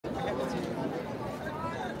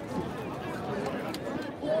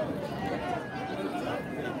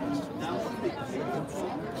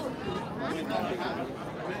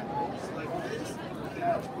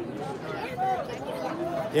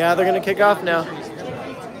Yeah, they're going to kick off now.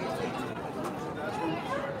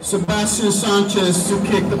 Sebastian Sanchez to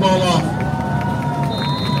kick the ball off.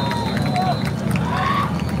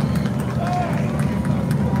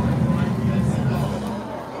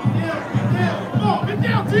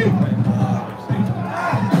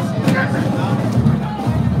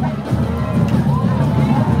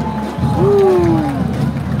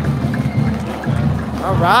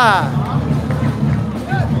 All right.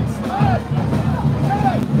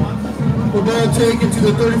 We're going to take it to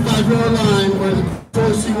the 35-yard line where the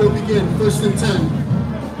Dorsey will begin. 1st and 10.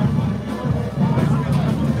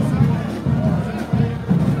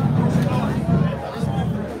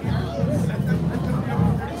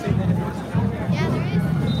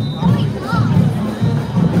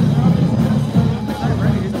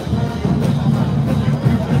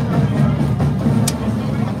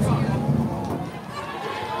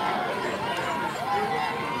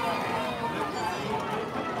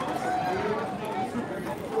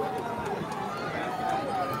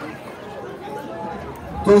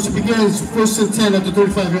 Dorsey begins 1st and 10 at the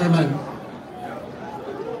 35-yard line.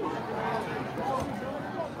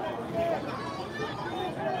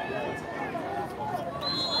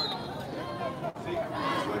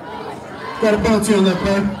 Got a penalty on that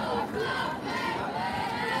play.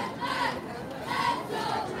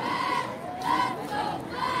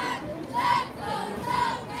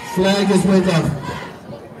 Flag is waved off.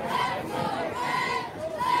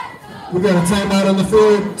 We got a timeout on the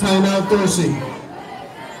field. Timeout, Dorsey.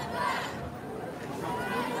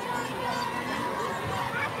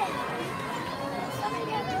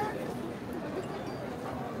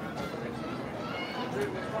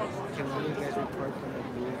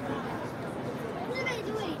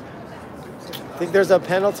 I think there's a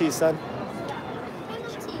penalty, son.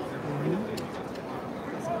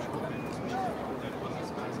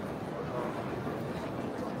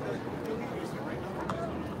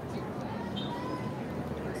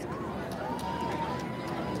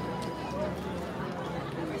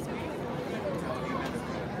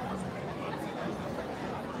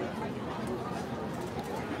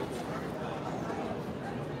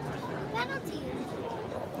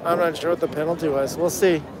 I'm not sure what the penalty was. We'll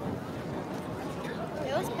see. It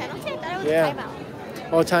was penalty? I thought it was timeout.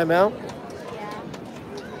 Oh, timeout? Yeah.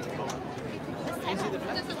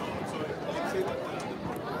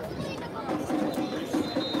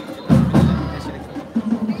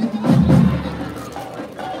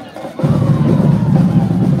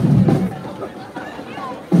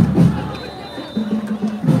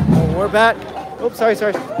 Oh, we're back. Oops, sorry.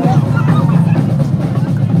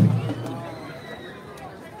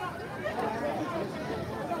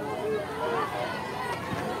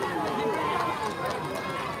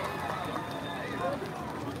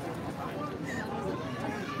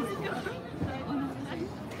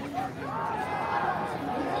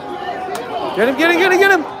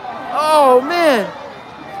 Get him! Oh, man.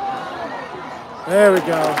 There we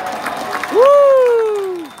go.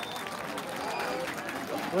 Woo!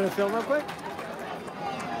 Want to film real quick?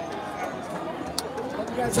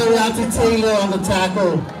 Teriyaki Taylor on the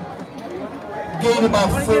tackle. Gain about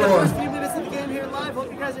 4. First few minutes of the game here live.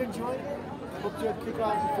 Hope you guys are enjoying it. Hope you kick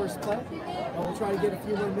off the first play. We'll try to get a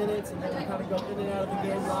few more minutes and then we'll kind of go in and out of the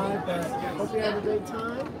game live. But hope you have a great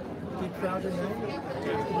time. Big crowd tonight. It's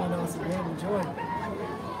going to be an awesome game. Enjoy.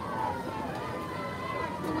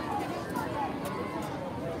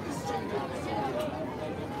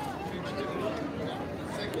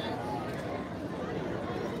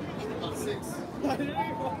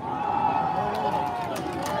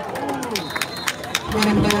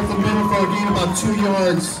 Running back the middle for a gain about 2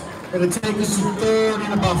 yards. It'll take us to 3rd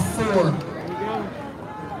and about 4.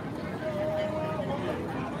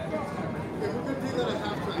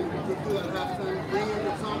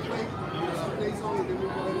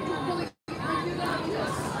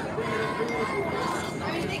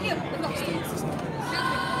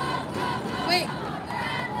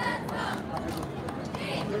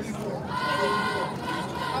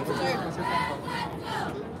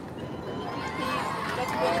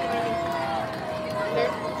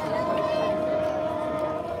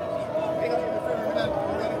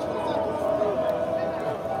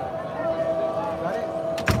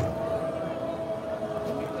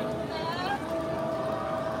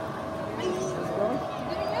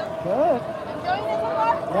 Good.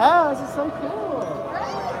 Yeah, this is so cool.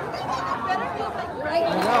 I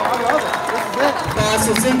know, I love it. This is it. Pass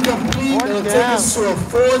is incomplete. It'll take us to a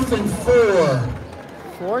 4th and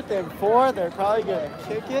 4. 4th and 4. They're probably going to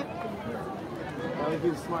kick it. Probably be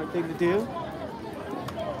the smart thing to do.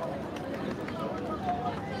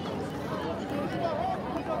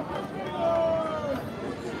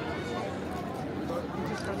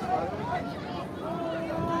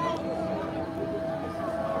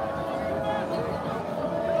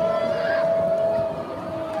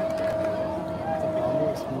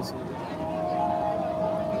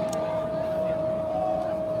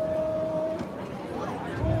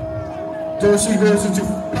 Dorsey goes into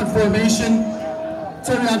punt formation.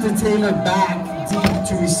 Turn out to Taylor back deep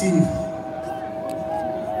to receive.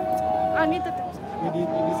 I need the. You need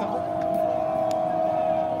something?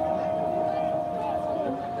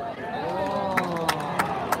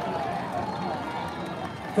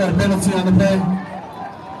 Got a penalty on the play.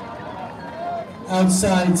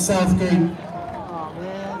 Outside Southgate. Oh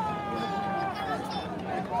man.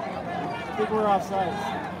 I think we're offside.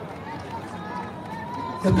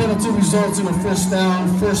 The penalty results in a first down,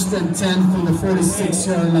 1st and 10 from the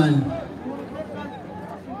 46-yard line.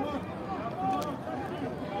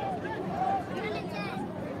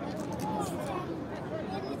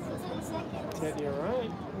 Ted, you're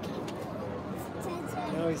right.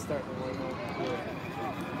 Now he's starting to warm up.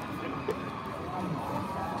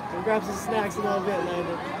 We'll grab some snacks in a little bit,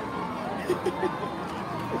 Landon.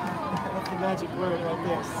 That's the magic word right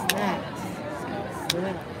there. Snacks.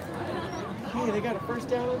 Snacks. Hey, they got a first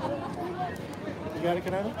down over there? You got it,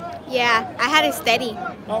 Kanana? Yeah, I had it steady.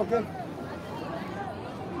 Oh, good.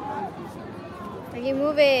 You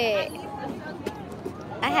move it.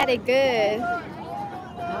 I had it good.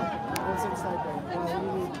 What's inside there?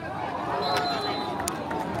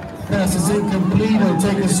 Pass is incomplete. It'll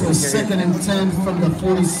take us to a 2nd and 10 from the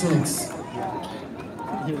 46.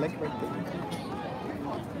 You like right there.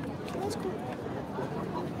 That's cool.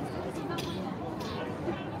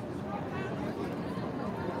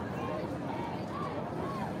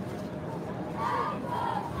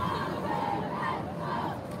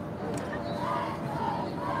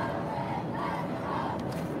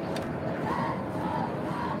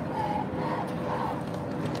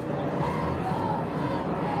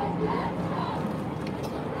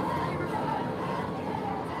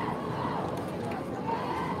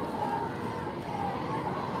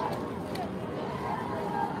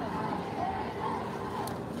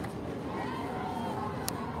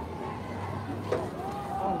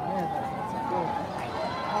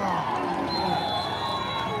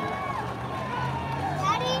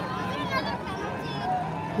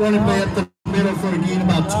 Running play up the middle for a gain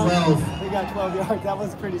about 12. We got 12 yards. That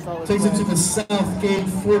was pretty solid. Takes it to the Southgate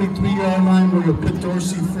 43-yard line where you'll put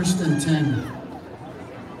Dorsey 1st and 10.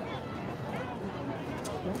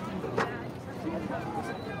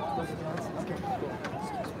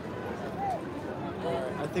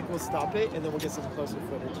 I think we'll stop it and then we'll get some closer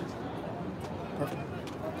footage.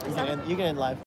 Perfect. You can end live.